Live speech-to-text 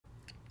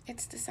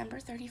It's December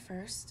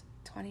 31st,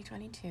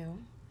 2022,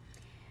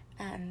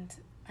 and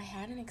I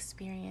had an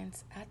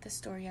experience at the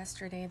store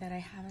yesterday that I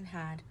haven't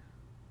had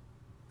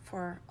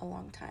for a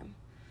long time.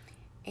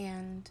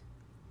 And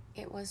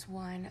it was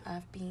one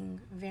of being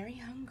very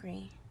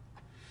hungry,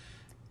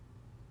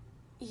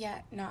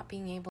 yet not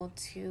being able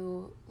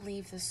to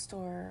leave the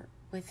store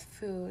with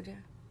food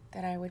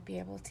that I would be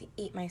able to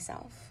eat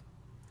myself.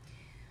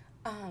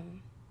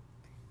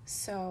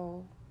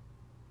 So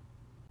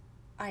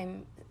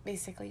I'm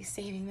basically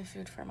saving the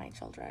food for my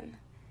children.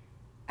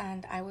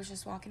 And I was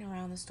just walking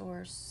around the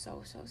store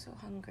so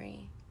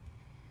hungry.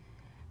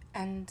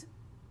 And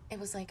it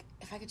was like,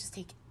 if I could just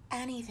take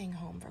anything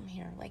home from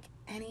here,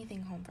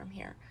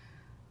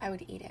 I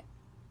would eat it.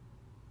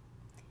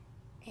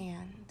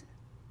 And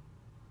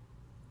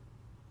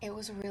it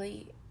was a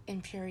really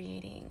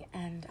infuriating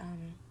and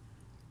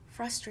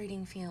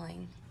frustrating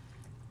feeling.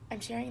 I'm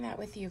sharing that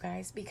with you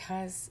guys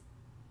because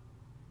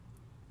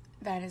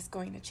that is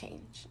going to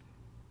change.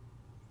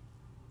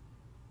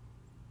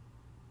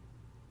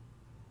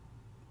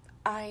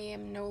 I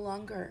am no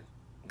longer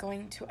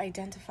going to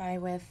identify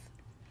with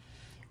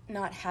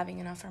not having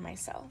enough for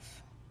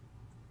myself.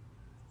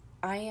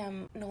 I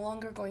am no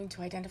longer going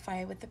to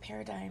identify with the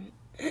paradigm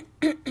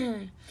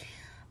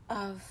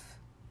of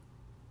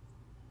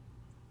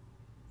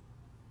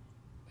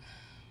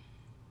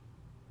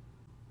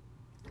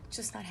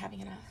just not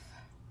having enough.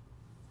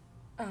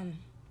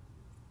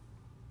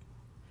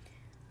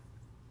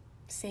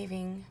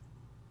 Saving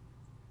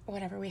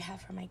whatever we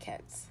have for my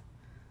kids,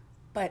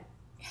 but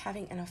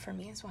having enough for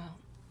me as well.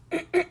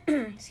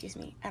 Excuse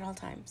me, at all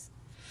times.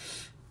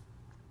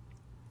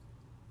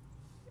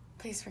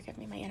 Please forgive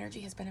me, my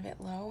energy has been a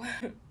bit low.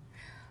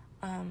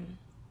 I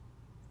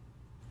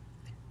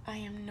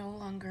am no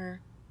longer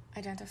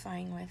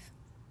identifying with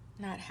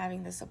not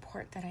having the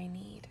support that I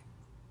need.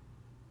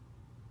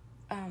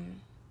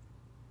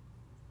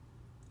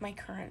 My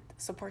current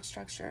support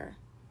structure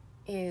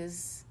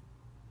is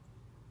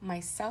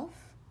myself,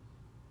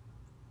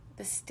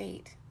 the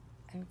state,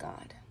 and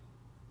God.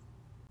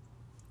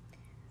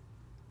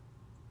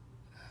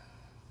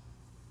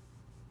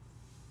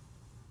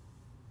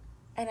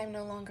 And I'm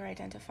no longer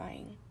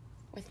identifying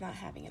with not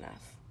having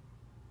enough.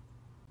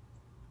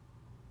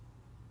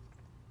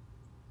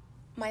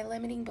 My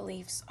limiting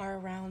beliefs are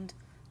around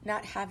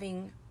not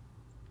having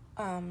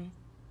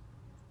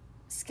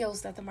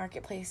skills that the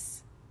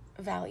marketplace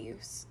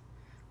values,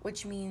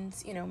 which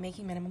means,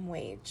 making minimum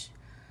wage.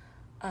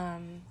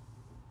 And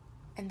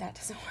that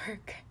doesn't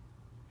work.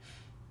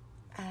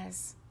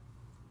 As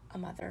a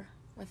mother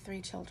with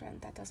 3 children,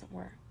 that doesn't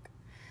work.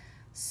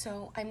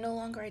 So I'm no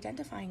longer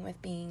identifying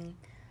with being,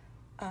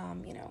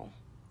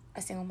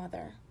 a single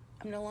mother.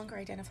 I'm no longer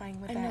identifying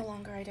with that. I'm no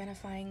longer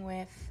identifying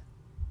with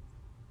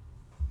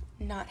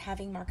not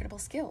having marketable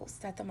skills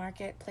that the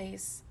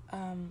marketplace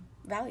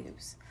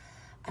values.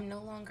 I'm no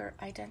longer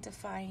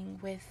identifying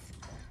with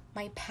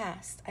my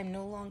past. I'm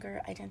no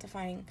longer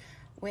identifying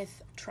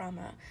with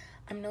trauma.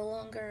 I'm no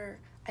longer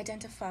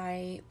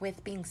identify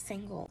with being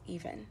single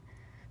even,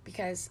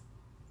 because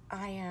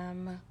I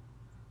am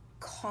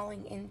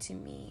calling into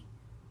me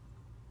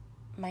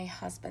my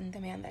husband, the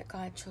man that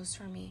God chose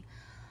for me.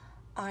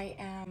 I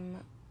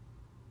am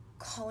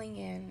calling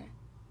in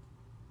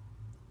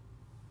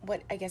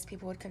what I guess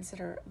people would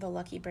consider the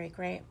lucky break,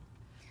 right?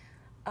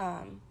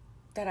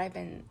 That I've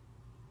been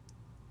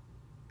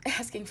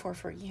asking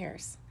for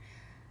years.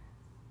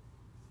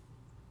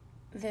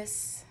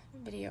 This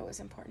video is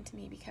important to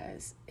me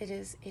because it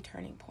is a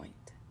turning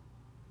point.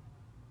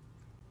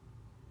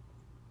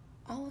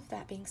 All of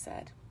that being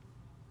said,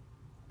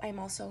 I'm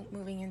also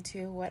moving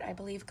into what I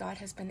believe God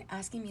has been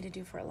asking me to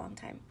do for a long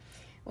time,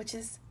 which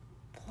is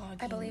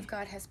vlogging. I believe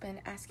God has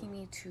been asking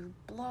me to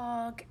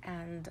blog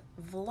and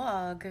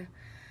vlog,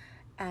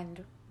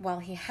 and while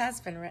He has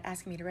been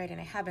asking me to write,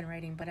 and I have been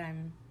writing, but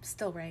I'm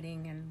still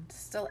writing and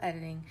still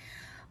editing,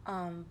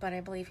 but I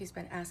believe He's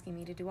been asking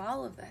me to do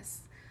all of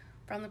this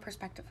from the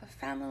perspective of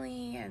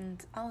family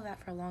and all of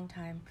that for a long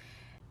time,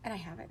 and I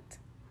haven't.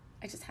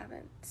 I just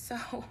haven't. So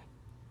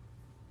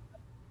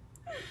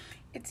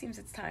it seems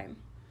it's time.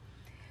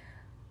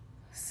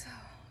 So,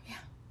 yeah.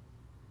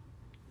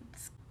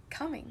 It's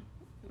coming.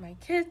 My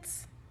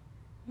kids,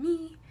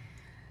 me,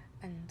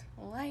 and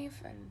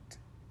life, and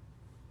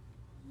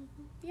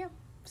yeah.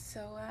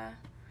 So,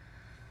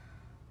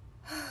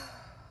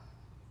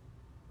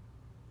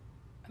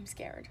 I'm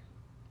scared.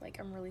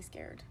 I'm really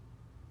scared.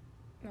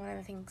 One of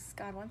the things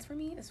God wants for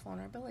me is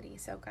vulnerability.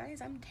 So,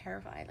 guys, I'm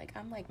terrified.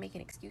 I'm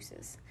making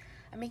excuses.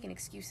 I'm making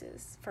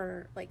excuses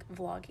for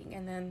vlogging,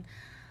 and then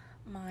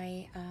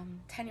my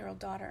 10-year-old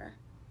daughter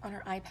on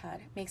her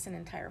iPad makes an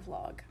entire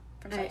vlog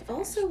from start to finish. I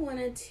also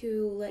wanted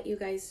to let you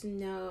guys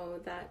know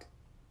that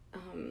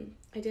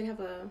I did have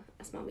a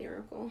small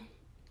miracle.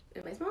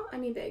 And by small, I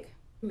mean big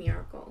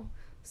miracle.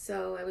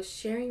 So I was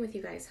sharing with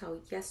you guys how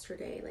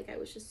yesterday, I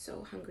was just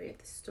so hungry at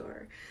the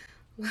store.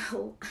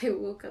 Well, I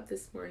woke up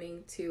this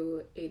morning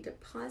to a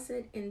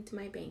deposit into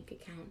my bank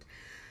account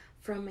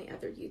from my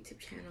other YouTube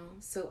channel.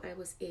 So I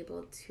was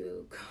able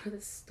to go to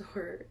the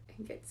store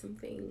and get some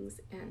things,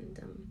 and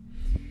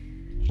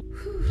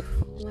whew,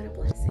 what a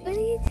blessing. What are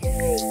you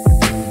doing?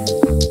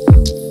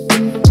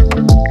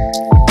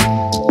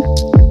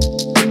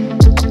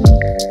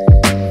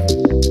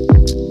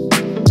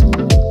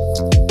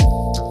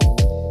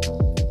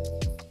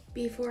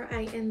 Before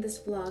I end this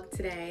vlog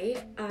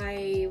today,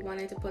 I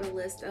wanted to put a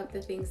list of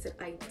the things that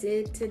I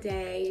did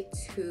today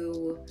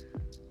to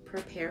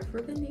prepare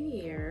for the new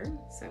year.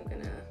 So I'm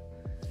gonna,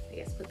 I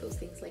guess, put those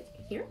things like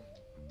here.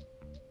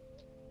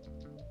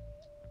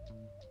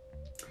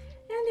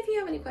 And if you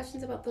have any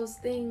questions about those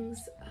things,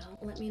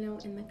 let me know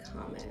in the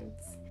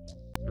comments.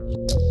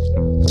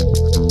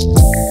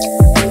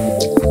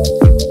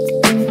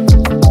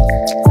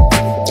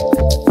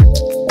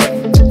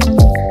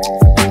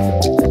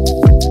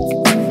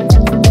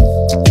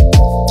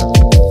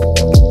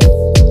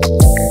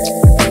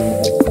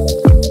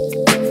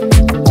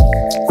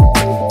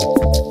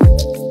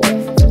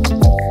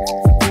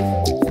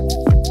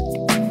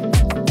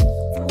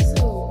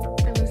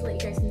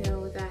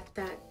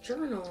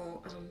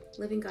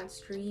 Living God's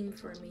Dream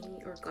for Me,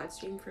 or God's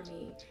Dream for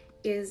Me,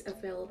 is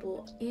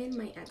available in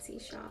my Etsy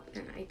shop,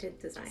 and I did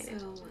design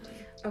it.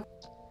 Okay.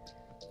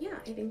 Yeah,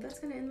 I think that's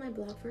gonna end my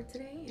blog for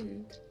today,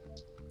 and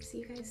see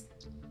you guys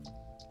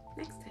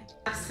next time.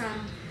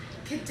 Some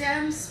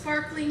Cadem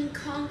Sparkling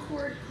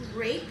Concord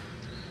Grape,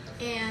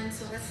 and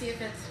so let's see if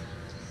it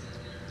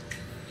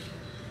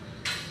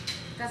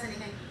does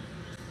anything.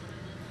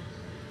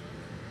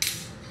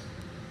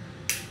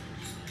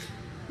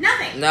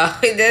 Nothing. No,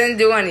 it didn't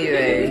do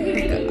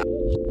anything.